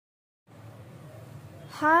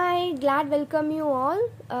Hi, glad welcome you all.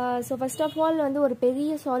 So first of all வந்து ஒரு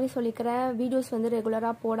பெரிய சாரி சொல்லிக்கிறேன் வீடியோஸ் வந்து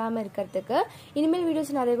ரெகுலராக போடாமல் இருக்கிறதுக்கு. இனிமேல்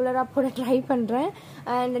வீடியோஸ் நான் ரெகுலராக போட ட்ரை பண்ணுறேன்.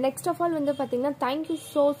 அண்ட் நெக்ஸ்ட் ஆஃப் ஆல் வந்து பார்த்தீங்கன்னா தேங்க்யூ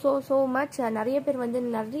ஸோ மச். நிறைய பேர் வந்து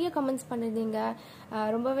நிறைய கமெண்ட்ஸ் பண்ணியிருந்தீங்க.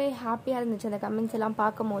 ரொம்பவே ஹாப்பியாக இருந்துச்சு அந்த கமெண்ட்ஸ் எல்லாம்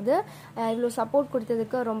பார்க்கும்போது. இவ்வளோ சப்போர்ட்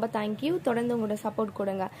கொடுத்ததுக்கு ரொம்ப தேங்க்யூ. தொடர்ந்து உங்களோட சப்போர்ட்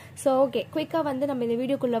கொடுங்க. ஸோ ஓகே, குயிக்காக வந்து நம்ம இந்த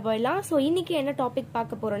வீடியோக்குள்ளே போயிடலாம். ஸோ இன்னைக்கு என்ன டாபிக்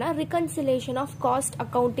பார்க்க போகிறோம்னா reconciliation of cost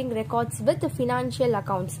accounting records with financial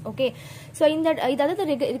accounts. Okay, so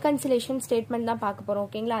இதாவது reconciliation statement தான் பார்க்க போகிறோம்.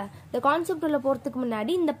 ஓகேங்களா, இந்த கான்செப்ட் உள்ள போகிறதுக்கு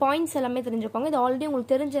முன்னாடி இந்த பாயிண்ட்ஸ் எல்லாமே தெரிஞ்சுக்கோங்க. இது ஆல்ரெடி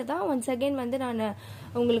உங்களுக்கு தெரிஞ்சதான். ஒன்ஸ் அகெயின் வந்து நான்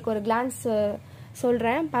உங்களுக்கு ஒரு கிளான்ஸ்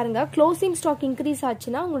சொல்றேன் பாருங்க. க்ளோசிங் ஸ்டாக் இன்க்ரீஸ்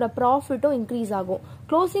ஆச்சுன்னா உங்களோட ப்ராஃபிட்டும் இன்க்ரீஸ் ஆகும்.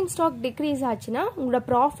 க்ளோசிங் ஸ்டாக் டிக்ரீஸ் ஆச்சுன்னா உங்களோட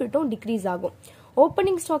ப்ராஃபிட்டும் டிக்ரீஸ் ஆகும்.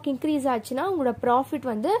 ஓப்பனிங் ஸ்டாக் இன்க்ரீஸ் ஆச்சுன்னா உங்களோட ப்ராஃபிட்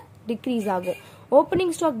வந்து டிக்ரீஸ் ஆகும்.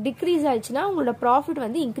 ஓப்பனிங் ஸ்டாக் டிக்ரீஸ் ஆயிடுச்சுன்னா உங்களோட ப்ராஃபிட்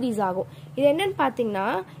வந்து இன்க்ரீஸ் ஆகும். இது என்னன்னு பார்த்தீங்கன்னா,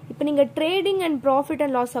 இப்போ நீங்கள் trading and profit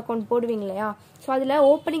and loss account போடுவீங்க இல்லையா? ஸோ அதில்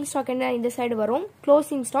ஓப்பனிங் ஸ்டாக் என்ன இந்த சைடு வரும்,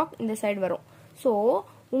 க்ளோசிங் ஸ்டாக் இந்த சைடு வரும். ஸோ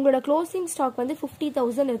உங்களோட க்ளோசிங் ஸ்டாக் வந்து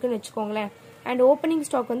 50,000 இருக்குன்னு வச்சுக்கோங்களேன், அண்ட் ஓப்பனிங்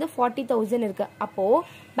ஸ்டாக் வந்து 40,000 இருக்கு. அப்போ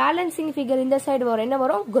பேலன்சிங் ஃபிகர் இந்த சைடு வரும். என்ன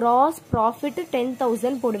வரும்? கிராஸ் ப்ராஃபிட்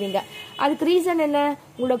 10,000 போடுவீங்க. அதுக்கு ரீசன் என்ன?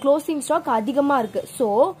 உங்களோட க்ளோசிங் ஸ்டாக் அதிகமா இருக்கு. So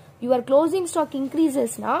your closing stock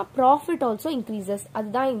இன்க்ரீசஸ்னா profit also increases.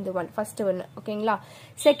 அதுதான் இந்த ஃபர்ஸ்ட் ஒன்று. ஓகேங்களா,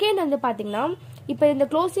 செகண்ட் வந்து பாத்தீங்கன்னா, இப்போ இந்த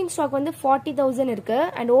க்ளோசிங் ஸ்டாக் வந்து 40,000 இருக்கு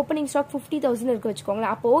அண்ட் ஓப்பனிங் ஸ்டாக் 50,000 இருக்கு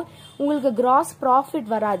வச்சுக்கோங்களேன். அப்போ உங்களுக்கு கிராஸ் ப்ராஃபிட்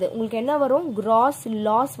வராது. உங்களுக்கு என்ன வரும்? கிராஸ்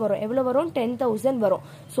லாஸ் வரும். எவ்வளவு வரும்? 10,000 வரும்.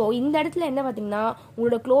 ஸோ இந்த இடத்துல என்ன பாத்தீங்கன்னா,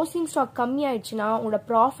 உங்களோட க்ளோசிங் ஸ்டாக் கம்மி ஆயிடுச்சுன்னா உங்களோட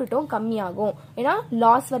ப்ராஃபிட்டும் கம்மியாகும். ஏன்னா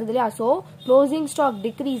லாஸ் வருது இல்லையா? So closing stock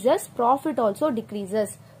decreases, profit also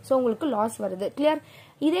decreases. So உங்களுக்கு லாஸ் வருது. கிளியர்?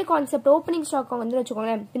 இதே கான்செப்ட் ஓப்பனிங் ஸ்டாக் வந்து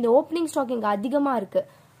வச்சுக்கோங்களேன். இந்த ஓப்பனிங் ஸ்டாக் இங்க அதிகமா இருக்கு.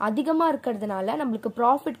 அதிகமா இருக்கிறதுனால நம்மளுக்கு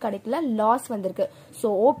ப்ராஃபிட் கிடைக்கல, லாஸ் வந்திருக்கு. So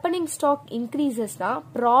opening stock இன்க்ரீசஸ்னா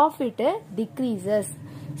profit decreases.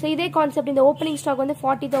 So இதே கான்செப்ட் இந்த ஓப்பனிங் ஸ்டாக் வந்து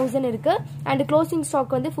 40,000 இருக்கு அண்ட் க்ளோசிங்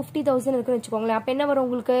ஸ்டாக் வந்து 50,000 இருக்குன்னு வச்சுக்கோங்களேன். அப்போ என்ன வரும்?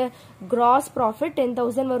 உங்களுக்கு கிராஸ் ப்ராஃபிட்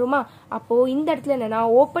 10,000 வருமா? அப்போ இந்த இடத்துல என்னன்னா,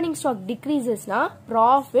 opening stock டிக்ரீசஸ்னா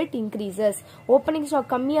profit increases. Opening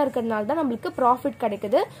stock கம்மியா இருக்கிறதுனால தான் நம்மளுக்கு ப்ராஃபிட்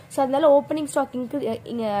கிடைக்குது. ஸோ அதனால opening stock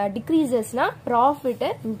டிக்ரீசஸ்னா profit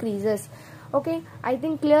increases. Okay, I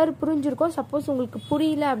think clear புரிஞ்சிருக்கும். சப்போஸ் உங்களுக்கு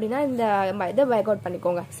புரியல அப்படின்னா இந்த இதை ஒர்க் அவுட்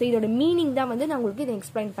பண்ணிக்கோங்க. ஸோ இதோட மீனிங் தான் வந்து நான் உங்களுக்கு இதை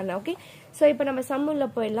எக்ஸ்பிளைன் பண்ணேன். ஓகே, ஸோ இப்போ நம்ம சம்முள்ள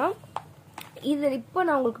போயிடலாம். இது இப்போ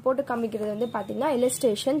நான் உங்களுக்கு போட்டு காமிக்கிறது வந்து பார்த்தீங்கன்னா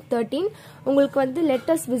illustration 13. உங்களுக்கு வந்து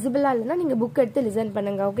லெட்டர்ஸ் விசிபிளா இல்லைன்னா நீங்க புக் எடுத்து லிசன்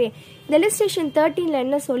பண்ணுங்க. ஓகே, இந்த illustration 13ல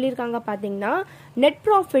என்ன சொல்லியிருக்காங்க பார்த்தீங்கன்னா, net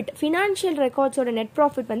profit financial ரெக்கார்ட்ஸோட net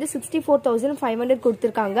profit வந்து 64,500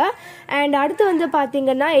 கொடுத்துருக்காங்க. அண்ட் அடுத்து வந்து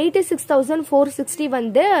பார்த்தீங்கன்னா 86,460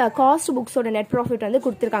 வந்து காஸ்ட் புக்ஸோட நெட் ப்ராஃபிட் வந்து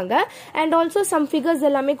கொடுத்துருக்காங்க. அண்ட் ஆல்சோ சம் ஃபிகர்ஸ்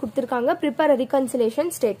எல்லாமே கொடுத்துருக்காங்க. Prepare reconciliation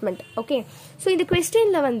statement. Okay, so இந்த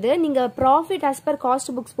கொஸ்டின்ல வந்து நீங்க profit as per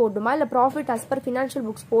cost books போடணுமா இல்லை profit as per financial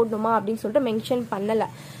books போடணுமா அப்படின்னு சொல்லிட்டு மென்ஷன் பண்ணல.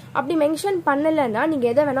 அப்படி மென்ஷன் பண்ணலன்னா நீங்க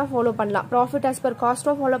எதை வேணா ஃபாலோ பண்ணலாம். ப்ராஃபிட் as per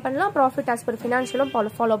காஸ்டும் ஃபாலோ பண்ணலாம், ப்ராஃபிட் as per ஃபினான்ஷியலும்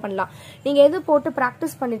ஃபாலோ பண்ணலாம். நீங்க எது போட்டு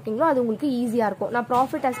ப்ராக்டிஸ் பண்ணிருக்கீங்களோ அது உங்களுக்கு ஈஸியா இருக்கும். நான்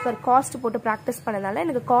ப்ராஃபிட் as per காஸ்ட் போட்டு ப்ராக்டிஸ் பண்ணனால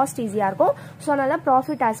எனக்கு காஸ்ட் ஈஸியா இருக்கும். ஸோ அதனால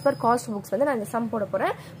profit as per cost books வந்து நான் இந்த சம் போட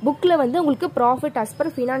போறேன். புக்ல வந்து உங்களுக்கு profit as per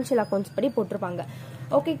financial accounts படி போட்டிருப்பாங்க.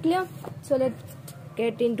 Okay, clear? So let's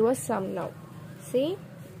get into a sum now. See,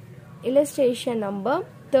 illustration number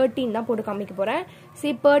 13 தான் போட்டு காமிக்க போறேன்.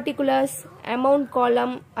 See, particulars, amount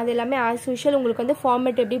column அது எல்லாமே as usual உங்களுக்கு வந்து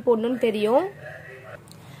ஃபார்மேட் எப்படி போடணும்னு தெரியும்.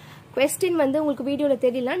 கொஸ்டின் வந்து உங்களுக்கு வீடியோல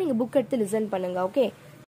தெரியல, நீங்க புக் எடுத்து லிசன் பண்ணுங்க. ஓகே,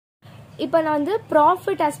 இப்போ நான் வந்து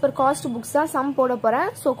profit as per cost books தான் சம் போட போறேன்.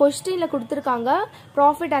 ஸோ கொஸ்டின்ல கொடுத்துருக்காங்க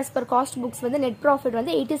profit as per cost books வந்து நெட் ப்ராஃபிட்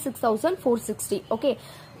வந்து 86,460. ஓகே,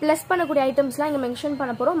 பிளஸ் பண்ணக்கூடிய ஐட்டம்ஸ்லாம் இங்க மென்ஷன்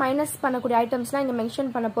பண்ண போறோம், மைனஸ் பண்ணக்கூடிய ஐட்டம்ஸ்லாம் இங்க மென்ஷன்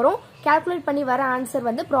பண்ண போறோம். கால்குலேட் பண்ணி வர ஆன்சர்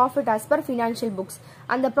வந்து profit as per financial books.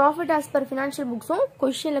 அந்த ப்ராஃபிட் as per ஃபினான்ஷியல் புக்ஸும்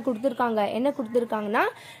கொஸ்டின்ல கொடுத்துருக்காங்க. என்ன கொடுத்துருக்காங்கன்னா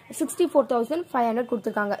 64,500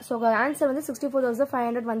 கொடுத்துருக்காங்க. ஸோ ஆன்சர் வந்து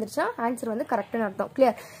 64,500 வந்துருச்சா, ஆன்சர் வந்து கரெக்ட்னு அர்த்தம்.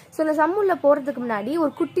 கிளியர்? ஸோ இந்த சம்முள்ள போறதுக்கு முன்னாடி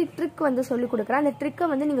ஒரு குட்டி ட்ரிக் வந்து சொல்லி கொடுக்குறேன். அந்த ட்ரிக்கை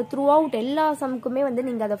வந்து நீங்க த்ரூ அவுட் எல்லா சம்க்குமே வந்து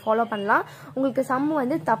நீங்க அதை ஃபாலோ பண்ணலாம். உங்களுக்கு சம்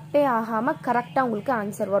வந்து தப்பே ஆகாம கரெக்டா உங்களுக்கு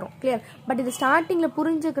ஆன்சர் வரும். கிளியர்? பட் இது ஸ்டார்டிங்ல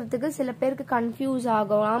புரிஞ்சுக்கிறதுக்கு சில பேருக்கு கன்ஃபியூஸ்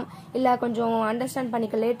ஆகலாம், இல்ல கொஞ்சம் அண்டர்ஸ்டாண்ட்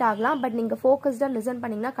பண்ணிக்க லேட் ஆகலாம். பட் நீங்க ஃபோக்கஸ்டா லிசன்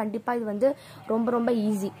பண்ணீங்கன்னா கண்டிப்பா இது வந்து ரொம்ப ரொம்ப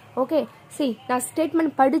ஈஸி. ஓகே, சி நான்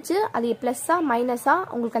ஸ்டேட்மெண்ட் படிச்சு அது பிளஸ்ஸா மைனஸா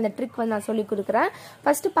உங்களுக்கு அந்த ட்ரிக் வந்து நான் சொல்லி கொடுக்குறேன்.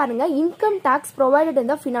 ஃபர்ஸ்ட் பாருங்க, income tax provided in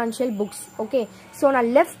the financial books. Okay, so நான்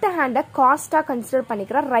லெஃப்ட் ஹேண்டை காஸ்டா கன்சிடர்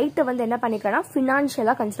பண்ணிக்கிறேன், ரைட்டை வந்து என்ன பண்ணிக்கிறேன்னா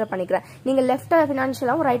ஃபினான்ஷியலா கன்சிடர் பண்ணிக்கிறேன். நீங்க லெஃப்ட்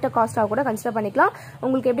ஃபினான்ஷியலாவும் ரைட்டை காஸ்டா கூட கன்சிடர் பண்ணிக்கலாம்,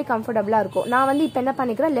 உங்களுக்கு எப்படி கம்ஃபர்டபுளா இருக்கும். நான் வந்து இப்போ என்ன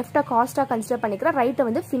பண்ணிக்கிறேன், லெஃப்ட் காஸ்டா கன்சிடர் பண்ணிக்கிறேன், ரைட்டை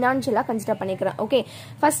வந்து வந்து ஃபினான்ஷியலா கன்சிடர் பண்ணிக்கிறேன். ஓகே,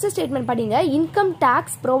 ஃபர்ஸ்ட் ஸ்டேட்மெண்ட் படிங்க. Income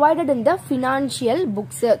tax provided in the financial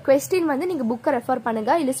books. Question வந்து நீங்க புக்கை ரெஃபர்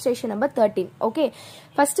பண்ணுங்க, illustration number 13. Okay,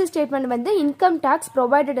 first statement வந்து income tax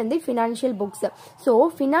provided in the financial books. So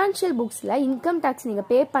financial புக்ஸ்ல income tax நீங்க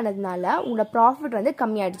பே பண்ணதுனால உங்களோட ப்ராஃபிட் வந்து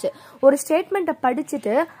கம்மியாயிடுச்சு. ஒரு ஸ்டேட்மெண்ட்டை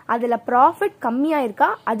படிச்சுட்டு அதுல ப்ராஃபிட் கம்மியாயிருக்கா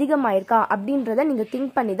அதிகமாயிருக்கா அப்படின்றத நீங்க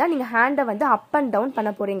திங்க் பண்ணி தான் நீங்க ஹேண்டை வந்து அப் அண்ட் டவுன்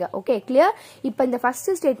பண்ண போறீங்க. Okay, clear? இப்போ இந்த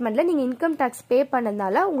ஃபர்ஸ்ட் ஸ்டேட்மெண்ட்ல நீங்க இன்கம் டாக்ஸ் பே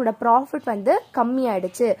பண்ணதுனால உங்களோட ப்ராஃபிட் வந்து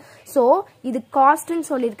கம்மியாயிடுச்சு. ஸோ இது காஸ்ட்னு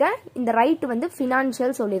சொல்லியிருக்கேன், இந்த ரைட் வந்து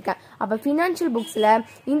ஃபினான்ஷியல் சொல்லியிருக்கேன். அப்போ ஃபினான்ஷியல் புக்ஸ்ல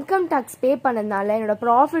இன்கம் டாக்ஸ் பே பண்ணதுனால என்னோட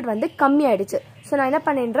ப்ராஃபிட் வந்து கம்மி ஆயிடுச்சு. ஸோ நான் என்ன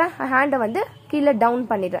பண்ணிடுறேன், ஹேண்டை வந்து கீழே டவுன்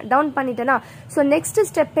பண்ணிடுறேன். டவுன் பண்ணிட்டேன்னா ஸோ நெக்ஸ்ட்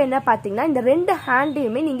ஸ்டெப் என்ன பார்த்தீங்கன்னா, இந்த ரெண்டு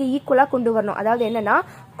ஹேண்டையுமே நீங்க ஈக்குவலா கொண்டு வரணும். அதாவது என்னன்னா,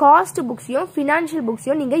 காஸ்ட் புக்ஸையும் ஃபினான்ஷியல்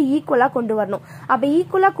புக்ஸையும் நீங்க ஈக்குவலா கொண்டு வரணும். அப்ப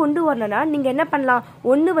ஈக்குவலா கொண்டு வரணும்னா நீங்க என்ன பண்ணலாம்,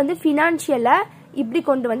 ஒன்னு வந்து ஃபினான்ஷியலை இப்படி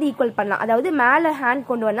கொண்டு வந்து ஈக்குவல் பண்ணலாம். அதாவது மேல ஹேண்ட்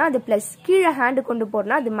கொண்டு வரனா அது பிளஸ், கீழே ஹேண்ட் கொண்டு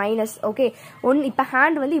போறனா அது மைனஸ். ஓகே, இப்ப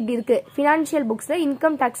ஹேண்ட் வந்து இப்படி இருக்கு. ஃபினான்ஷியல் புக்ஸ்ல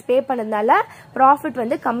இன்கம் டாக்ஸ் பே பண்ணதுனால ப்ராஃபிட்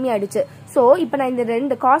வந்து கம்மி ஆயிடுச்சு. சோ இப்ப நான் இந்த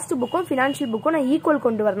ரெண்டு காஸ்ட் புக்கும் ஃபினான்ஷியல் புக்கும் நான் ஈக்குவல்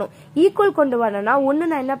கொண்டு வரணும். ஈக்குவல் கொண்டு வரணும்னா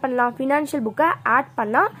ஒன்னு நான் என்ன பண்ணலாம், ஃபினான்ஷியல் புக்கை ஆட்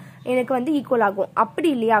பண்ணா எனக்கு வந்து ஈக்குவல் ஆகும். அப்படி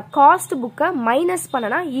இல்லையா, காஸ்ட் புக்கை மைனஸ்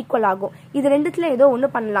பண்ணனா ஈக்குவல் ஆகும். இது ரெண்டுத்துல ஏதோ ஒண்ணு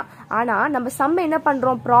பண்ணலாம். ஆனா நம்ம சம் என்ன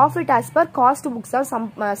பண்றோம், profit as per cost books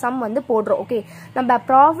some வந்து போடுறோம். ஓகே, நம்ம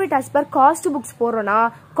profit as per cost books போடுறோம்னா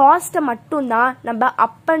காஸ்ட்டை மட்டும் தான் நம்ம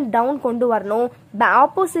அப் அண்ட் டவுன் கொண்டு வரணும்.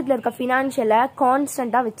 ஆப்போசிட்ல இருக்க ஃபினான்ஷியலை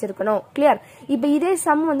கான்ஸ்டன்டா வச்சிருக்கணும். கிளியர்? இப்ப இதே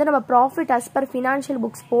சம் வந்து நம்ம profit as per financial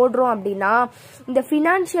books போடுறோம் அப்படின்னா இந்த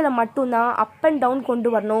ஃபினான்ஷியலை மட்டும் தான் அப் அண்ட் டவுன்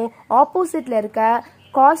கொண்டு வரணும். ஆப்போசிட்ல இருக்க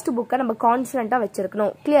காஸ்ட் புக்கை நம்ம கான்ஸ்டன்டா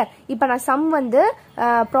வச்சிருக்கணும். கிளியர்? இப்ப நான் சம் வந்து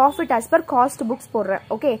profit as per cost books போடுறேன்.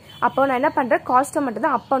 ஓகே, அப்போ நான் என்ன பண்றேன், காஸ்ட்டை மட்டும்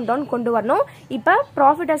தான் அப் அண்ட் டவுன் கொண்டு வரணும். இப்ப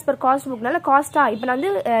ப்ராஃபிட் ஆஸ் பர் காஸ்ட் புக்னால காஸ்டா இப்ப நான்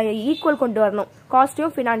வந்து ஈக்குவல் கொண்டு வரணும்,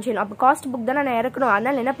 காஸ்டையும் ஃபினான்ஷியல். அப்ப காஸ்ட் புக் தானே நான் இறக்கணும்,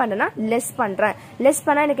 அதனால என்ன பண்றேன்னா லெஸ் பண்றேன். லெஸ்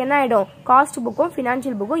பண்ணா எனக்கு என்ன ஆயிடும், காஸ்ட் புக்கும்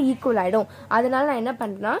ஃபினான்ஷியல் புக்கும் ஈக்குவல் ஆயிடும். அதனால நான் என்ன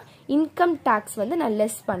பண்றேன்னா இன்கம் டாக்ஸ் வந்து நான்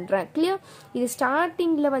லெஸ் பண்றேன். கிளியர்? இது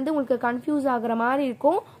ஸ்டார்டிங்ல வந்து உங்களுக்கு கன்ஃபியூஸ் ஆகுற மாதிரி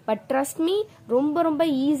இருக்கும், பட் ட்ரஸ்ட் மீ ரொம்ப ரொம்ப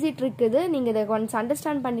ஈஸி ட்ரிக் இது. நீங்க இதை ஒன்ஸ்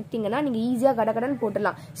அண்டர்ஸ்டாண்ட் பண்ணிட்டீங்கன்னா நீங்க ஈஸியா கடகடன்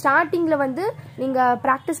போட்டுடலாம். ஸ்டார்டிங்ல வந்து நீங்க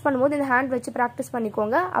பிராக்டிஸ் பண்ணும்போது இந்த ஹேண்ட் வச்சு பிராக்டிஸ்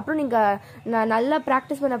பண்ணிக்கோங்க. அப்புறம் நீங்க நல்லா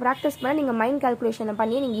பிராக்டிஸ் பண்ண நீங்க மைண்ட் கால்குலேஷன்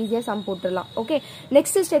பண்ணி நீங்க ஈஸியா சம் போட்டுடலாம். ஓகே,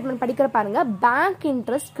 நெக்ஸ்ட் ஸ்டேட்மெண்ட் படிக்கிற பாருங்க. பேங்க்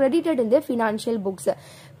இன்ட்ரெஸ்ட் கிரெடிட்டட் இன் தி ஃபினான்ஷியல் புக்ஸ்.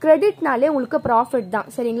 கிரெடிட்னாலே உங்களுக்கு ப்ராஃபிட் தான்,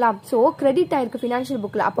 சரிங்களா? சோ கிரெடிட் ஆயிருக்கு ஃபினான்ஷியல்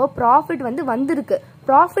புக்ல, அப்போ ப்ராஃபிட் வந்து வந்திருக்கு.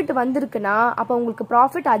 ப்ராஃபிட் வந்திருக்குன்னா அப்போ உங்களுக்கு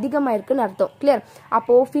ப்ராஃபிட் அதிகமாயிருக்குன்னு அர்த்தம். கிளியர்?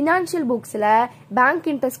 அப்போ ஃபினான்ஷியல் புக்ஸ்ல பேங்க்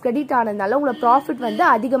இன்ட்ரெஸ்ட் கிரெடிட் ஆனதுனால உங்களுக்கு ப்ராஃபிட் வந்து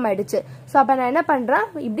அதிகமாயிடுச்சு. ஸோ அப்போ நான் என்ன பண்றேன்,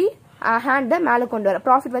 இப்படி ஹேண்டை மேலே கொண்டு வர,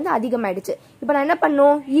 ப்ராஃபிட் வந்து அதிகமாயிடுச்சு. இப்போ நான் என்ன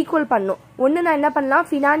பண்ணும், ஈக்குவல் பண்ணும். ஒன்னு நான் என்ன பண்ணலாம்,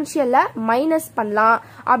 ஃபினான்ஷியல்ல மைனஸ் பண்ணலாம்,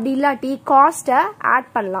 அப்படி இல்லாட்டி காஸ்ட்டை ஆட்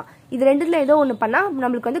பண்ணலாம். இது ரெண்டுல ஏதோ ஒன்று பண்ணா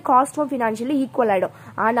நம்மளுக்கு வந்து காஸ்ட்டும் ஃபினான்ஷியலி ஈக்குவல் ஆயிடும்.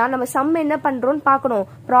 ஆனா நம்ம சம் என்ன பண்றோம்னு பார்க்கணும்,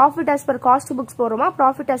 profit as per cost books போறோமா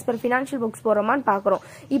profit as per financial books போறோமான்னு பார்க்கறோம்.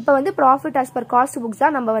 இப்போ வந்து profit as per cost books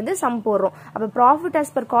தான் நம்ம வந்து சம் போடுறோம். அப்போ ப்ராஃபிட்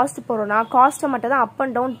ஆஸ் பர் காஸ்ட் போறோம்னா காஸ்ட்டை மட்டும் தான் அப்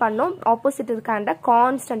அண்ட் டவுன் பண்ணும், ஆப்போசிட் இருக்காண்ட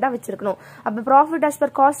கான்ஸ்டன்டா வச்சிருக்கணும். அப்போ profit as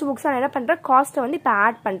per cost books நான் என்ன பண்றேன், காஸ்ட்டை வந்து இப்போ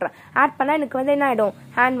ஆட் பண்றேன். ஆட் பண்ணா எனக்கு வந்து என்ன ஆயிடும்,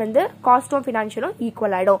 ஹேண்ட் வந்து காஸ்ட்டும் ஃபினான்ஷியலும்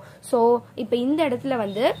ஈக்குவல் ஆயிடும். ஸோ இப்போ இந்த இடத்துல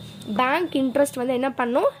வந்து பேங்க் இன்ட்ரெஸ்ட் வந்து என்ன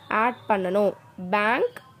பண்ணும், ஆட் பண்ணணும்.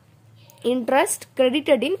 பேங்க் இன்ட்ரெஸ்ட்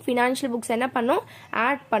கிரெடிட்டட் இன் ஃபினான்ஷியல் புக்ஸ் என்ன பண்ணும்,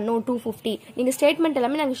 ஆட் பண்ணும் 250. நீங்க ஸ்டேட்மெண்ட்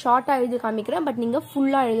எல்லாமே நாங்கள் ஷார்ட்டா எழுதி காமிக்கிறேன், பட் நீங்க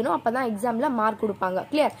ஃபுல்லா எழுதணும், அப்பதான் எக்ஸாம்ல மார்க் கொடுப்பாங்க.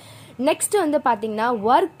 கிளியர்? நெக்ஸ்ட் வந்து பாத்தீங்கன்னா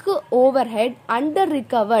work over head under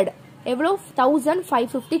recovered எவ்வளோ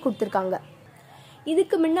 1550 கொடுத்துருக்காங்க.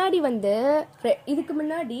 இதுக்கு முன்னாடி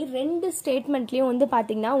ரெண்டு ஸ்டேட்மெண்ட்லயும் வந்து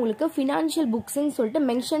பாத்தீங்கன்னா உங்களுக்கு ஃபினான்ஷியல் புக்ஸ்ன்னு சொல்லிட்டு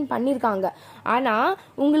மென்ஷன் பண்ணிருக்காங்க. ஆனா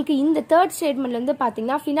உங்களுக்கு இந்த தேர்ட் ஸ்டேட்மெண்ட்ல இருந்து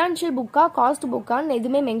பாத்தீங்கன்னா ஃபினான்ஷியல் புக்கா காஸ்ட் புக்கான்னு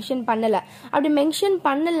எதுவுமே மென்ஷன் பண்ணல. அப்படி மென்ஷன்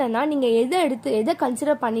பண்ணலன்னா நீங்க எதை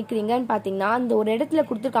கன்சிடர் பண்ணிக்கிறீங்கன்னு பாத்தீங்கன்னா அந்த ஒரு இடத்துல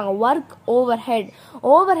கொடுத்துருக்காங்க ஒர்க் ஓவர் ஹெட்.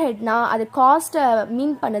 ஓவர் ஹெட்னா அது காஸ்ட்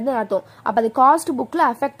மீன் பண்ணதுன்னு அர்த்தம். அப்ப அது காஸ்ட் புக்ல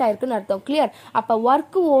அஃபெக்ட் ஆயிருக்குன்னு அர்த்தம். கிளியர்? அப்ப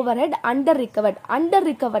ஒர்க் ஓவர் ஹெட் அண்டர்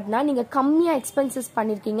ரிகவர்ட்னா நீங்க கம்மியா எக்ஸ்பென்சஸ்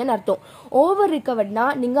பண்ணிருக்கீங்கன்னு அர்த்தம். ஓவர் ரிகவர்ட்னா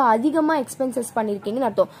நீங்க அதிகமா எக்ஸ்பென்சஸ் பண்ணிருக்கீங்கன்னு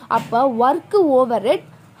அர்த்தம். அப்ப work over head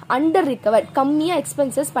under recovered கம்மியா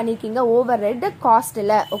எக்ஸ்பென்சஸ் பண்ணிருக்கீங்க ஓவர் ஹெட்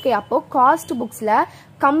காஸ்ட்ல. ஓகே, அப்போ காஸ்ட் புக்ஸ்ல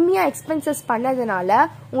கம்மியா எக்ஸ்பென்சஸ் பண்ணதுனால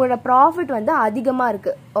உங்களோட ப்ராஃபிட் வந்து அதிகமா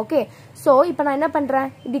இருக்கு. ஓகே, சோ இப்போ நான் என்ன பண்றேன்,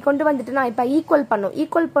 இப்படி கொண்டு வந்துட்டுனா இப்போ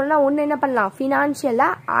ஈக்குவல் பண்ணா ஒன்னு என்ன பண்ணலாம், ஃபினான்ஷியலா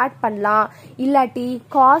ஆட் பண்ணலாம், இல்லாட்டி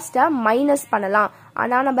காஸ்ட்டை மைனஸ் பண்ணலாம்.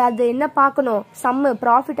 ஆனால் நம்ம அது என்ன பார்க்கணும், சம்மு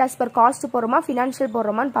profit as per cost போடுறோமா financial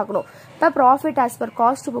போடுறோமான்னு பார்க்கணும். இப்போ profit as per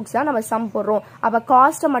cost books தான் நம்ம சம் போடுறோம். அப்போ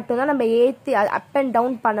காஸ்ட்டை மட்டும் தான் நம்ம ஏற்றி அப் அண்ட்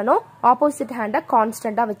டவுன் பண்ணணும், ஆப்போசிட் ஹேண்டை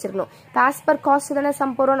கான்ஸ்டண்ட்டாக வச்சிருக்கணும். இப்போ ஆஸ் பர் காஸ்ட் தானே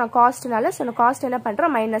சம் போடுறோம், நான் காஸ்ட்னால ஸோ நான் காஸ்ட் என்ன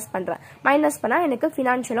பண்ணுறேன் மைனஸ் பண்ணுறேன். மைனஸ் பண்ணால் எனக்கு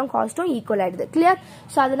ஃபினான்ஷியலும் காஸ்ட்டும் ஈக்குவல் ஆகிடுது. கிளியர்?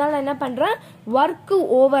 ஸோ அதனால நான் என்ன பண்ணுறேன், ஒர்க்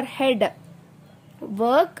ஓவர்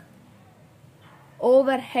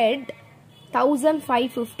ஹெட்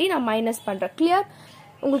 1550 நான் மைனஸ் பண்றேன். கிளியர்?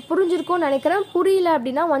 உங்களுக்கு புரிஞ்சிருக்கும்னு நினைக்கிறேன். புரியல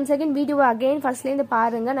அப்படின்னா ஒன்ஸ் அகைன் வீடியோ அகைன் ஃபர்ஸ்ட்லேருந்து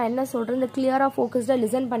பாருங்க, நான் என்ன சொல்றேன் கிளியரா ஃபோக்கஸ்டா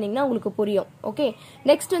லிசன் பண்ணீங்கன்னா உங்களுக்கு புரியும். ஓகே,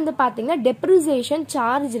 நெக்ஸ்ட் வந்து பாத்தீங்கன்னா டெப்ரிசியேஷன்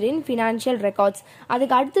சார்ஜ் இன் ஃபினான்ஷியல் ரெக்கார்ட்ஸ்.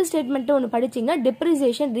 அதுக்கு அடுத்த ஸ்டேட்மெண்ட் ஒன்று படிச்சீங்கன்னா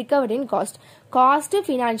டெப்ரிசியேஷன் ரிகவர்ட் இன் cost. Cost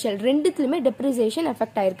financial ரெண்டுத்துலயுமே depreciation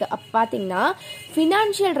effect ஆயிருக்கு. அப்ப பாத்தீங்கன்னா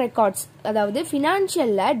ஃபினான்ஷியல் ரெக்கார்ட்ஸ், அதாவது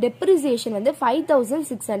ஃபினான்ஷியல்ல டெப்ரிசியேஷன் வந்து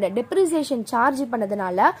 5600 டெப்ரிசியேஷன் சார்ஜ்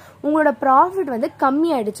பண்ணதுனால உங்களோட ப்ராஃபிட் வந்து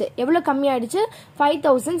கம்மி ஆயிடுச்சு. எவ்வளவு கம்மி ஆயிடுச்சு?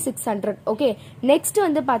 5600. ஓகே, நெக்ஸ்ட்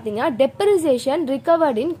வந்து பாத்தீங்கன்னா டெப்ரிசியேஷன்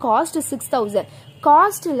ரிகவர்ட் இன் காஸ்ட் 6000.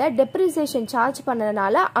 காஸ்ட்ல டெப்ரிசியேஷன் சார்ஜ்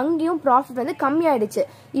பண்ணதுனால அங்கேயும் ப்ராஃபிட் வந்து கம்மி ஆயிடுச்சு.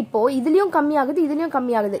 இப்போ இதுலயும் கம்மி ஆகுது, இதுலயும்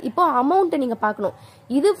கம்மி ஆகுது. இப்போ அமௌண்ட் நீங்க பார்க்கணும்,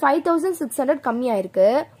 இது 5600 கம்மியா இருக்கு,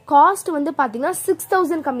 காஸ்ட் வந்து பாத்தீங்கன்னா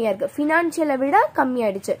 6000 கம்மியா இருக்கு, பினான்சியலை விட கம்மி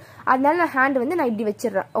ஆயிடுச்சு. அதனால நான் ஹேண்ட் வந்து நான் இப்படி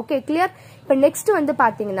வச்சிடறேன். Okay, clear? இப்ப நெக்ஸ்ட் வந்து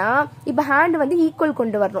பாத்தீங்கன்னா இப்ப ஹேண்ட் வந்து ஈக்குவல்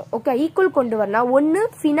கொண்டு வரணும். ஓகே, ஈக்குவல் கொண்டு வரணும். ஒன்னு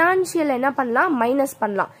பினான்சியல் என்ன பண்ணலாம், மைனஸ்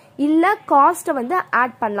பண்ணலாம், இல்ல காஸ்ட் வந்து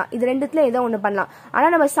ஆட் பண்ணலாம். இது ரெண்டுத்துல ஏதோ ஒண்ணு பண்ணலாம். ஆனா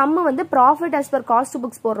நம்ம சம் வந்து profit as per cost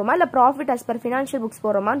books போடுறோமா இல்ல profit as per financial books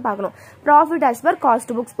போடுறோமான்னு பார்க்கணும். Profit as per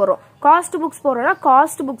cost books போடுறோம். காஸ்ட் புக்ஸ் போடுறோம்னா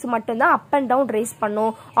காஸ்ட் புக்ஸ் மட்டும் தான் அப் அண்ட் டவுன் ரேஸ்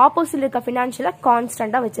பண்ணும், ஆப்போசிட்ல இருக்க பினான்சியலை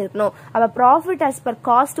கான்ஸ்டன்டா வச்சிருக்கணும். அப்ப ப்ராஃபிட் ஆஸ் பர்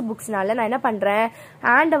காஸ்ட் புக்ஸ்னால நான் என்ன பண்றேன்,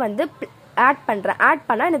 ஹேண்டை வந்து ஆட் பண்றேன். ஆட்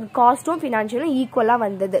பண்ணா எனக்கு காஸ்டும் பினான்சியலும் ஈக்குவலா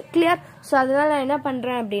வந்தது. கிளியர்? ஸோ அதனால நான் என்ன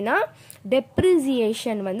பண்றேன் அப்படின்னா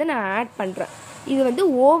டெப்ரிசியேஷன் வந்து நான் ஆட் பண்றேன். இது வந்து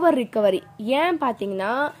ஓவர் ரிகவரி. ஏன்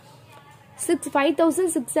பாத்தீங்கன்னா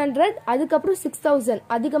 5600 அதுக்கப்புறம் 6000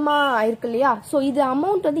 அதிகமா ஆயிருக்கு இல்லையா? ஸோ இது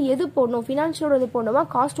அமௌண்ட் வந்து எது போடணும், பினான்சியலோட போடணுமா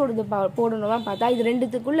காஸ்டோட போடணுமா பார்த்தா இது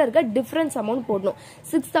ரெண்டுத்துக்குள்ள இருக்க டிஃபரன்ஸ் அமௌண்ட் போடணும்.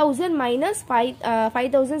 6000 மைனஸ்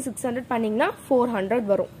 5600 பண்ணீங்கன்னா 400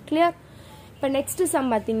 வரும். கிளியர்? இப்போ நெக்ஸ்ட்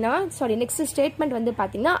சம் பார்த்தீங்கன்னா நெக்ஸ்ட் ஸ்டேட்மெண்ட் வந்து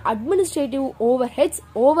பார்த்தீங்கன்னா administrative over heads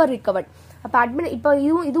over recovered. அப்போ இப்போ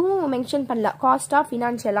இதுவும் மென்ஷன் பண்ணல காஸ்ட் ஆஃப்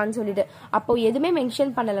ஃபினான்ஷியலான்னு சொல்லிட்டு. அப்போ எதுவுமே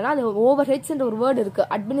மென்ஷன் பண்ணலன்னா அது ஓவர் ஹெட்ஸ்ன்ற ஒரு வேர்டு இருக்கு,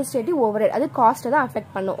 அட்மினிஸ்ட்ரேட்டிவ் ஓவர் ஹெட், அது காஸ்ட்டை தான்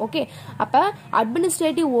அஃபெக்ட் பண்ணும். ஓகே, அப்போ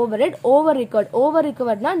அட்மினிஸ்ட்ரேட்டிவ் ஓவர் ஹெட் ஓவர்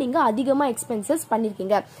ரிகவர்ட்னா நீங்க அதிகமா எக்ஸ்பென்சஸ்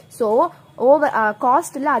பண்ணிருக்கீங்க. ஸோ ஓவர்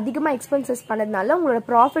காஸ்ட்ல அதிகமா எக்ஸ்பென்சஸ் பண்ணதுனால உங்களோட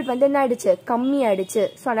ப்ராஃபிட் வந்து என்ன ஆயிடுச்சு, கம்மி ஆயிடுச்சு.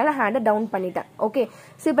 ஸோ அதனால ஹேண்டை டவுன் பண்ணிட்டேன். ஓகே,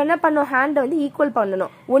 ஸோ இப்போ என்ன பண்ணும், ஹேண்டை வந்து ஈக்குவல்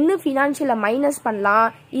பண்ணணும். ஒன்னு ஃபினான்ஷியலை மைனஸ் பண்ணலாம்,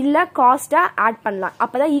 இல்ல காஸ்ட்டை ஆட் பண்ணலாம்,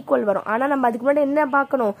 அப்பதான் ஈக்குவல் வரும். ஆனா நம்ம அதுக்கு முன்னாடி என்ன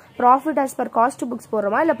பார்க்கணும், profit as per cost books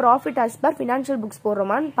போடுறோமா இல்ல profit as per financial books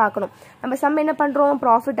போடுறோமான்னு பார்க்கணும். நம்ம சம் என்ன பண்றோம்,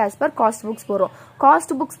 profit as per cost books போடுறோம்.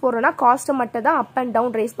 காஸ்ட் புக்ஸ் போடுறோம்னா காஸ்ட்டை மட்டும் தான் அப் அண்ட்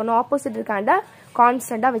டவுன் ரேஸ் பண்ணும், ஆப்போசிட் இருக்காண்ட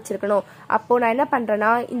கான்ஸ்டன்டா வச்சிருக்கணும். அப்போ நான் என்ன பண்றேன்னா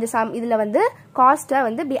இந்த சம் இதுல வந்து காஸ்ட்டை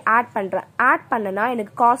வந்து இப்படி ஆட் பண்றேன். ஆட் பண்ணனா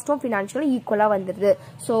எனக்கு காஸ்டும் பினான்சியலும் ஈக்குவலா வந்துருது.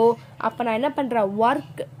 ஸோ அப்ப நான் என்ன பண்றேன்,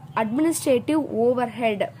 ஒர்க் அட்மினிஸ்ட்ரேட்டிவ் ஓவர்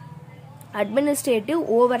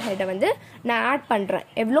ஹெட்டை வந்து நான் ஆட் பண்றேன்.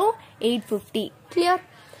 எவ்வளோ, 850. கிளியர்?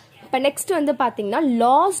 இப்போ நெக்ஸ்ட் வந்து பாத்தீங்கன்னா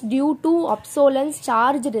லாஸ் டியூ டு அப்சோலன்ஸ்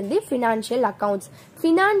சார்ஜ் இருந்து ஃபினான்ஷியல் அக்கௌண்ட்ஸ்.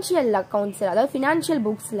 அதாவது ஃபினான்ஷியல்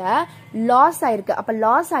புக்ஸ்ல லாஸ் ஆயிருக்கு. அப்ப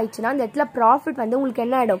லாஸ் ஆயிடுச்சுன்னா அந்த இடத்துல ப்ராஃபிட் வந்து உங்களுக்கு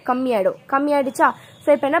என்ன ஆயிடும், கம்மி ஆயிடுச்சா? ஸோ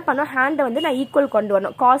இப்போ என்ன பண்ணும், ஹேண்டை வந்து நான் ஈக்குவல் கொண்டு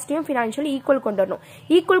வரணும், காஸ்ட்டையும் ஃபினான்ஷியலும் ஈக்குவல் கொண்டு வரணும்.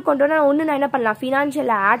 ஈக்குவல் கொண்டு வரணும் ஒன்று நான் என்ன பண்ணலாம்,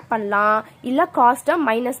 ஃபினான்ஷியலை ஆட் பண்ணலாம், இல்லை காஸ்ட்டை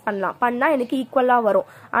மைனஸ் பண்ணலாம். பண்ணால் எனக்கு ஈக்குவலாக வரும்.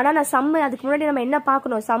 ஆனால் நான் சம்மு அதுக்கு முன்னாடி நம்ம என்ன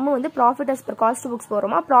பார்க்கணும், சம்மு வந்து profit as per cost books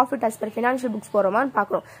போகிறோமா profit as per financial books போகிறோமான்னு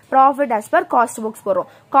பார்க்கணும். Profit as per cost books போகிறோம்.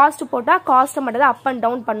 காஸ்ட் போட்டால் காஸ்ட்டை மட்டும் தான் அப் அண்ட்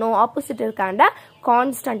டவுன் பண்ணும், ஆப்போசிட் இருக்காண்ட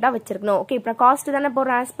கான்ஸ்டன்டா வச்சிருக்கணும். ஓகே, இப்போ காஸ்ட் தானே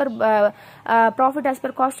போடுறேன், as per profit as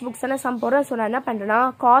per cost books தானே சம் போடுறேன். ஸோ நான் என்ன பண்றேன்னா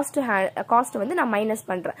காஸ்ட் வந்து நான் மைனஸ்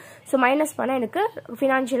பண்றேன். ஸோ மைனஸ் பண்ணா எனக்கு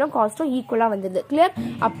ஃபினான்ஷியலும் காஸ்ட்டும் ஈக்குவலா வந்தது. கிளியர்?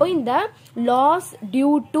 அப்போ இந்த லாஸ்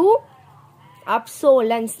டியூ டு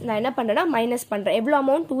அப்சோலன்ஸ் நான் என்ன பண்றேன்னா மைனஸ் பண்றேன். எவ்வளவு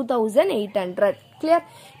அமௌண்ட், 2800. கிளியர்?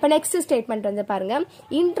 இப்போ நெக்ஸ்ட் ஸ்டேட்மெண்ட் வந்து பாருங்க,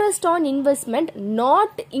 interest on investment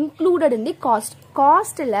not included in the cost.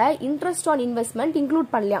 காஸ்ட்ல interest on investment include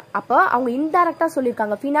பண்ணலாம். அப்போ அவங்க இன்டைரக்டா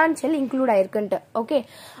சொல்லிருக்காங்க ஃபினான்ஷியல் இன்க்ளூட் ஆயிருக்குன்ட்டு. ஓகே,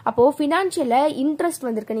 அப்போ ஃபினான்ஷியல்ல இன்ட்ரெஸ்ட்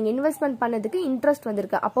வந்திருக்கு, நீங்க இன்வெஸ்ட்மெண்ட் பண்ணதுக்கு இன்ட்ரெஸ்ட்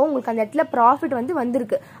வந்திருக்கு. அப்போ உங்களுக்கு அந்த இடத்துல ப்ராஃபிட் வந்து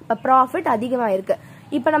வந்திருக்கு. அப்ப ப்ராஃபிட் அதிகமா இருக்கு.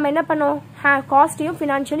 இப்போ நம்ம என்ன பண்ணோம், காஸ்ட்டையும்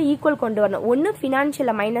ஃபினான்ஷியலும் ஈக்குவல் கொண்டு வரணும். ஒன்று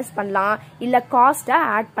ஃபினான்ஷியலை மைனஸ் பண்ணலாம், இல்லை காஸ்ட்டை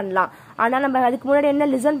ஆட் பண்ணலாம். ஆனால் நம்ம அதுக்கு முன்னாடி என்ன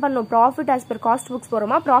லிசன் பண்ணணும், profit as per cost books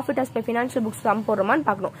போகிறோமா, profit as per financial books some போகிறோமான்னு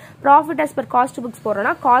பார்க்கணும். Profit as per cost books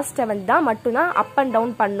போகிறோம்னா காஸ்ட்டை வந்து தான் மட்டும்தான் அப் அண்ட்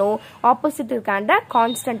டவுன் பண்ணணும், ஆப்போசிட் இருக்காண்ட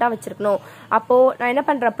கான்ஸ்டண்ட்டாக வச்சிருக்கணும். அப்போது நான் என்ன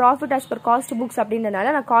பண்ணுறேன், profit as per cost books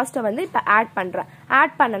அப்படின்றனால நான் காஸ்ட்டை வந்து இப்போ ஆட் பண்ணுறேன்.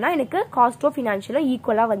 ஆட் பண்ணனா எனக்கு காஸ்ட்டோ ஃபினான்ஷியலோ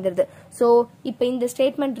ஈக்குவலாக வந்துடுது. ஸோ இப்போ இந்த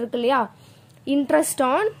ஸ்டேட்மெண்ட் இருக்கு இல்லையா, இன்ட்ரெஸ்ட்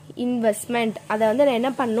ஆன் இன்வெஸ்ட்மெண்ட், அதை வந்து நான்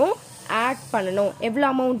என்ன பண்ணணும், ஆட் பண்ணணும். எவ்வளோ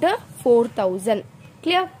அமௌண்ட்டு, 4000.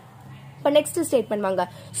 கிளியர். இப்போ நெக்ஸ்ட் ஸ்டேட்மெண்ட் வாங்க,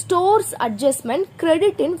 ஸ்டோர்ஸ் அட்ஜஸ்ட்மெண்ட்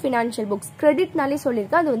கிரெடிட் இன் ஃபினான்ஷியல் புக்ஸ். கிரெடிட்னாலே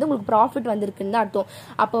சொல்லியிருக்கேன், அது வந்து உங்களுக்கு ப்ராஃபிட் வந்திருக்குன்னு தான் அர்த்தம்.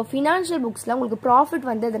 அப்போ ஃபினான்ஷியல் புக்ஸில் உங்களுக்கு ப்ராஃபிட்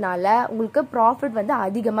வந்ததுனால உங்களுக்கு ப்ராஃபிட் வந்து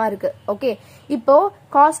அதிகமாக இருக்குது. ஓகே, இப்போ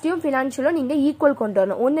காஸ்ட்டையும் ஃபினான்ஷியலும் நீங்கள் ஈக்குவல் கொண்டு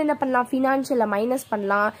வரணும். ஒன்று என்ன பண்ணலாம், ஃபினான்ஷியலை மைனஸ்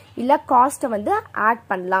பண்ணலாம், இல்லை காஸ்ட்டை வந்து ஆட்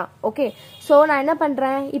பண்ணலாம். ஓகே, ஸோ நான் என்ன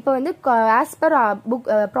பண்ணுறேன், இப்போ வந்து as per book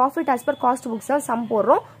profit as per cost books தான் சம்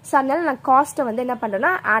போடுறோம். ஸோ அதனால நான் காஸ்ட்டை வந்து என்ன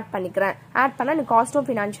பண்ணுறேன்னா ஆட் பண்ணிக்கிறேன். ஆட் பண்ணால் எனக்கு காஸ்ட்டும்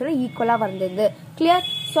ஃபினான்ஷியலும் ஈக்குவலாக வந்தது. கிளியர்.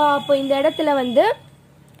 ஸோ அப்போ இந்த இடத்துல வந்து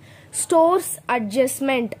ஸ்டோர்ஸ்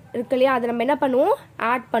அட்ஜஸ்ட்மெண்ட் இருக்கு இல்லையா, அதை நம்ம என்ன பண்ணுவோம்,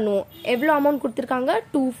 ஆட் பண்ணுவோம். எவ்வளோ அமௌண்ட் கொடுத்துருக்காங்க,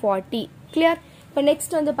 240. கிளியர். இப்போ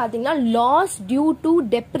நெக்ஸ்ட் வந்து பார்த்தீங்கன்னா loss due to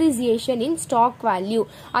depreciation in stock value.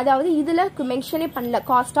 அதாவது இதில் மென்ஷனே பண்ணல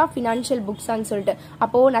காஸ்ட் ஆஃப் ஃபினான்ஷியல் புக்ஸ்ன்னு சொல்லிட்டு.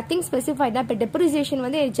 அப்போது நத்திங் ஸ்பெசிஃபைட் தான். இப்போ டெப்ரிசியேஷன்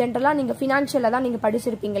வந்து ஜென்ரலாக நீங்கள் ஃபினான்ஷியலில் தான் நீங்கள்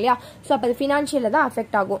படிச்சிருப்பீங்க இல்லையா, ஸோ அப்போ அது ஃபினான்ஷியலில் தான்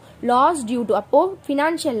அஃபெக்ட் ஆகும். லாஸ் டியூ டு, அப்போது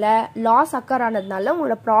ஃபினான்ஷியலில் லாஸ் அக்கர் ஆனதுனால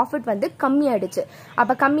உங்களோட ப்ராஃபிட் வந்து கம்மியாயிடுச்சு.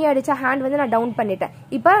 அப்போ கம்மியாயிடுச்சா, ஹேண்ட் வந்து நான் டவுன் பண்ணிட்டேன்.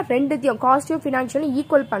 இப்போ ரெண்டுத்தையும் காஸ்ட்டையும் ஃபினான்ஷியலும்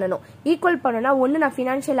ஈக்குவல் பண்ணணும். ஈக்குவல் பண்ணணும்னா ஒன்று நான்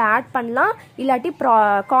ஃபினான்ஷியலை ஆட் பண்ணலாம், இல்லாட்டி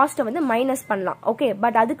காஸ்ட்டை வந்து மைனஸ் பண்ணலாம். ஓகே,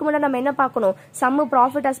 பட் அதுக்கு முன்னாடி நம்ம என்ன பார்க்கணும், some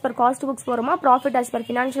profit as per cost books போறோமா, profit as per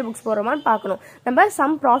financial books போறோமான்னு பார்க்கணும். நம்ம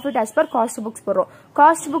some profit as per cost books போறோம்.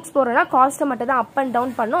 காஸ்ட் புக்ஸ் போறோம்னா காஸ்ட்டை மட்டும் தான் அப் அண்ட்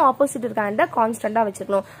டவுன் பண்ணும், ஆப்போசிட் இருக்காண்ட கான்ஸ்டன்டா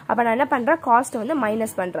வச்சிருக்கணும். அப்ப நான் என்ன பண்றேன், காஸ்ட் வந்து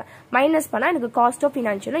மைனஸ் பண்றேன். மைனஸ் பண்ணா எனக்கு காஸ்ட் ஆஃப்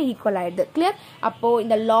ஃபினான்ஷியலும் ஈக்குவல் ஆயிடுது. கிளியர். அப்போ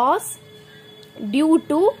இந்த loss due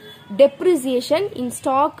to depreciation in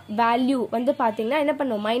stock value வந்து பாத்தீங்கன்னா என்ன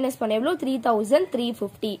பண்ணும், மைனஸ் பண்ண எவ்வளோ,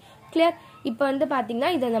 3350. கிளியர். இப்போ வந்து பாத்தீங்கன்னா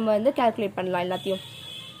இதை நம்ம வந்து கால்குலேட் பண்ணலாம் எல்லாத்தையும்.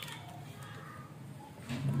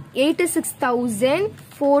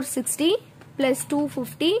 86,460 plus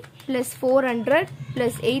 250 plus 400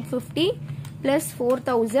 plus 850 plus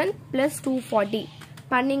 4,000 plus 240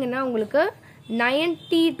 பண்ணீங்கன்னா உங்களுக்கு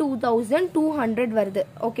 92,200 வருது.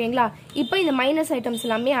 ஓகேங்களா. இப்போ இந்த மைனஸ் ஐட்டம்ஸ்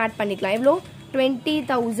எல்லாமே ஆட் பண்ணிக்கலாம். எவ்வளோ,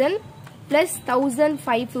 20,000 plus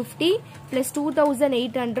 1,550 plus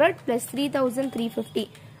 2,800 plus 3,350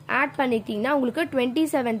 ஆட் பண்ணிட்டீங்கன்னா உங்களுக்கு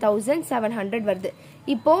 27,700 வருது.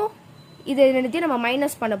 இப்போ இது ரெண்டுத்தையும் நம்ம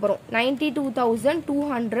மைனஸ் பண்ண போறோம்.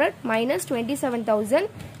 92,200 மைனஸ்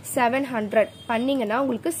 27,700 பண்ணீங்கன்னா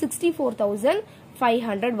உங்களுக்கு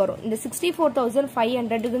 64,500 வரும். இந்த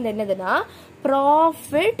 64,500 என்னதுன்னா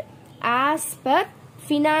profit as per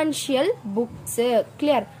financial books.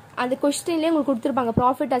 Clear. அந்த கொஸ்டின்லேயே உங்களுக்கு கொடுத்துருப்பாங்க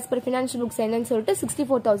profit as per financial books என்னன்னு சொல்லிட்டு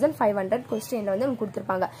 64,500 கொஸ்டின்ல வந்து உங்களுக்கு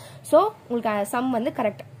கொடுத்துருப்பாங்க. ஸோ உங்களுக்கு சம் வந்து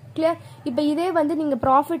கரெக்ட். கிளியர். இப்போ இதே வந்து நீங்க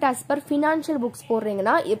profit as per financial books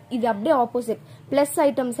போடுறீங்கன்னா இது அப்படியே ஆப்போசிட். பிளஸ்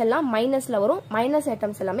ஐட்டம்ஸ் எல்லாம் மைனஸ்ல வரும், மைனஸ்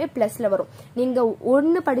ஐட்டம்ஸ் எல்லாமே பிளஸ்ல வரும். நீங்க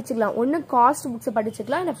ஒன்னு படிச்சுக்கலாம், ஒன்னு காஸ்ட் புக்ஸ்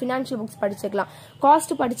படிச்சுக்கலாம், இல்ல ஃபினான்ஷியல் புக்ஸ் படிச்சுக்கலாம்.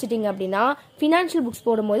 காஸ்ட் படிச்சிட்டீங்க அப்படின்னா ஃபினான்ஷியல் புக்ஸ்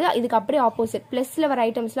போடும்போது இதுக்கு அப்படியே ஆப்போசிட். பிளஸ்ல வர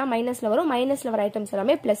ஐட்டம்ஸ்லாம் மைனஸ்ல வரும், மைனஸ்ல வர ஐட்டம்ஸ்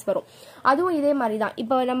எல்லாமே பிளஸ் வரும். அதுவும் இதே மாதிரி தான்.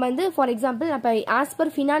 இப்போ நம்ம வந்து ஃபார் எக்ஸாம்பிள் நம்ம ஆஸ்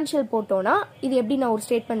பர் ஃபினான்ஷியல் போட்டோம்னா இது எப்படி, நான் ஒரு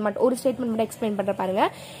ஸ்டேட்மெண்ட் மட்டும் எக்ஸ்பிளைன் பண்ற பாருங்க.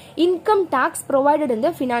 Income tax provided in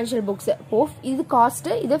the financial books. இது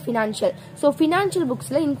காஸ்ட், இது financial. So financial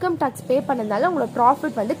புக்ஸ்ல income tax பே பண்ணதால உங்களோட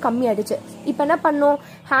ப்ராஃபிட் வந்து கம்மி ஆயிடுச்சு. இப்போ என்ன பண்ணும்,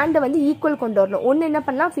 ஹேண்டை வந்து ஈக்குவல் கொண்டு வரணும். ஒன்று என்ன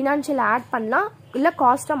பண்ணலாம், ஃபினான்ஷியல் ஆட் பண்ணலாம், இல்ல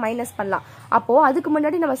காஸ்ட்டை மைனஸ் பண்ணலாம். அப்போ அதுக்கு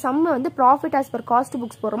முன்னாடி நம்ம சம் வந்து profit as per cost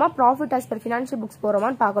books போறோமா, profit as per financial books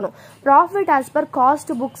போறோமான்னு பார்க்கணும். Profit as per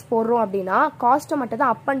cost books போடுறோம் அப்படின்னா காஸ்ட்டை மட்டும்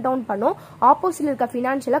தான் அப் அண்ட் டவுன் பண்ணும், ஆப்போசிட்ல இருக்க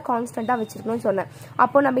ஃபினான்ஷியலை கான்ஸ்டன்டா வச்சிருக்கணும்னு சொன்னேன்.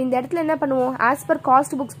 அப்போ நம்ம இந்த இடத்துல என்ன பண்ணுவோம், ஆஸ் பர்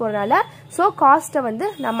காஸ்ட் புக்ஸ் போறதுனால ஸோ காஸ்ட்டை வந்து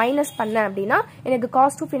நான் மைனஸ் பண்ணேன் அப்படின்னா எனக்கு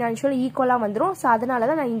காஸ்ட் டு ஃபினான்ஷியல் ஈக்குவலா வந்துடும். ஸோ அதனால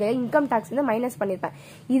தான் நான் இங்க இன்கம் டாக்ஸ் வந்து மைனஸ் பண்ணிருப்பேன்.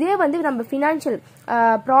 இதே வந்து நம்ம financial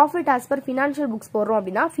profit as per financial books போடுறோம்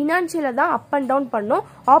அப்படின்னா ஃபினான்ஷியலை தான் அப் அண்ட் டவுன் பண்ணும்,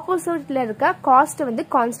 ஆப்போசிட்ல இருக்க காஸ்ட் வந்து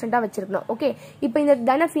கான்ஸ்டன்டா வச்சிருக்கணும். ஓகே. இப்போ இந்த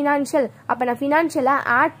தான ஃபினான்ஷியல், அப்ப நான் ஃபினான்ஷியலை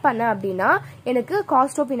ஆட் பண்ணேன் அப்படின்னா எனக்கு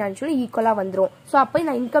காஸ்ட் ஆஃப் ஃபினான்ஷியல் ஈக்குவலா வந்துடும். ஸோ அப்போ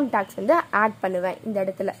நான் இன்கம் டாக்ஸ் வந்து ஆட் பண்ணுவேன் இந்த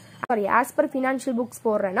இடத்துல. Sorry, as per financial books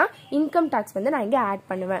போடுறேன்னா income tax வந்து நான் இங்க ஆட்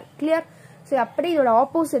பண்ணுவேன். கிளியர். ஸோ அப்படியே இதோட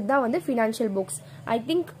ஆப்போசிட் தான் வந்து ஃபினான்ஷியல் புக்ஸ். ஐ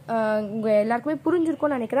திங்க் உங்க எல்லாருக்குமே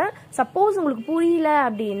புரிஞ்சிருக்கும்னு நினைக்கிறேன். சப்போஸ் உங்களுக்கு புரியல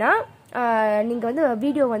அப்படின்னா நீங்கள் வந்து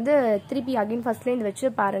வீடியோ வந்து திருப்பி அகைன் ஃபர்ஸ்ட்லேருந்து வச்சு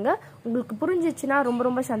பாருங்கள். உங்களுக்கு புரிஞ்சிச்சுன்னா ரொம்ப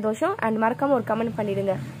ரொம்ப சந்தோஷம். அண்ட் மறக்காமல் ஒரு கமெண்ட்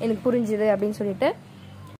பண்ணிடுங்க எனக்கு புரிஞ்சுது அப்படின்னு சொல்லிட்டு.